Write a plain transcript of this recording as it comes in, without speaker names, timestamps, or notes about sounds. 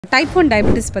Type 1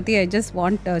 diabetes பத்தி I just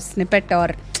want a snippet or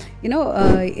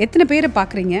எத்தனை பேரை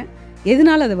பார்க்குறீங்க,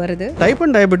 எதனால அது வருது? டைப்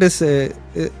 1 டயபெட்டிஸ்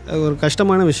ஒரு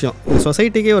கஷ்டமான விஷயம்,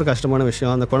 சொசைட்டிக்கே ஒரு கஷ்டமான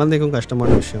விஷயம், அந்த குழந்தைக்கும்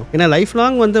கஷ்டமான விஷயம். ஏன்னா லைஃப்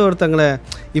லாங் வந்து ஒருத்தங்களை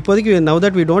இப்போதைக்கு now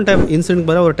that we don't have insulin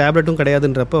பதிலாக ஒரு டேப்லெட்டும்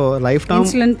கிடையாதுன்றப்போ லைஃப் லாங்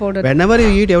இன்சுலின் போடுறது. whenever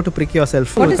you eat you have to prick yourself.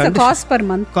 What is the cost per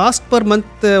month? Cost per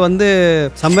month வந்து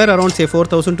somewhere around say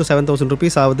 4,000 to 7,000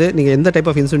 rupees ஆகுது. நீங்கள் எந்த type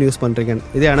of insulin use பண்ணுறீங்க,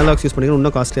 இதே analogues use பண்ணுறீங்க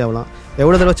இன்னும் costly ஆகலாம்.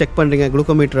 எவ்வளோ தடவை செக் பண்ணுறீங்க,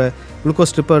 குளுக்கோமீட்டர்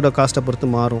குளுக்கோஸ் ஸ்ட்ரிப்பரோட காஸ்ட்டை பொறுத்து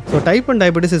மாறும். So type 1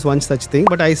 diabetes is one such thing,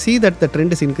 but I see that the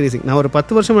trend is increasing. நான் ஒரு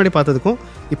 10 வருஷம் முன்னாடி பார்த்ததுக்கும்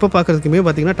இப்போ பார்க்குறதுக்குமே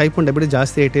பார்த்தீங்கன்னா டைப் 1 டயபெட்டிஸ்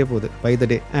ஜாஸ்தி ஆகிட்டே போகுது by the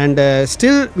day. And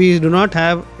still we to not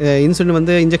have insulin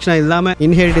வந்து இன்ஜெக்ஷன் இல்லாமல்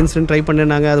இன்ஹேல்ட் இன்சுலின் ட்ரை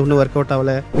பண்ணினாங்க, அது ஒன்றும் ஒர்க் அவுட்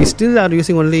ஆகலை. We still are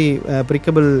using only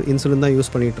பிரிக்கபிள் insulin தான்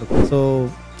யூஸ் பண்ணிகிட்டு இருக்கோம். So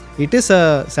it is a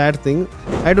sad thing.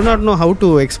 I do not know how to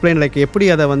explain, like எப்படி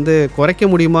அதை வந்து குறைக்க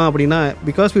முடியுமா அப்படின்னா,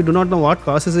 because we do not know what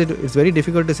causes it, it's very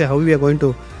difficult to say how we are going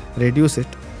to reduce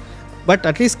it. But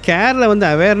at least கேரில் வந்து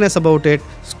awareness about it,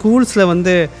 ஸ்கூல்ஸில்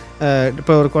வந்து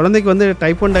இப்போ ஒரு குழந்தைக்கு வந்து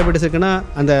டைப் 1 டயபெட்டிஸ் இருக்குன்னா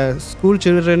அந்த ஸ்கூல்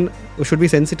சில்ட்ரன் ஷுட் பி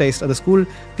சென்சிட்டைஸ்ட். அந்த school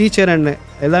teacher and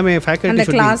எல்லாமே ஃபேக்கல்ட்டி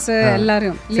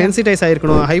சென்சிட்டைஸ்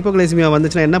ஆகிருக்கணும். ஹைப்போகிளைசிமியா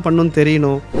வந்துச்சுன்னா என்ன பண்ணணும்னு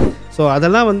தெரியணும். ஸோ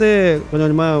அதெல்லாம் வந்து கொஞ்சம்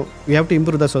கொஞ்சமாக we have to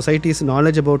improve the society's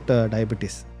knowledge about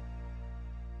diabetes.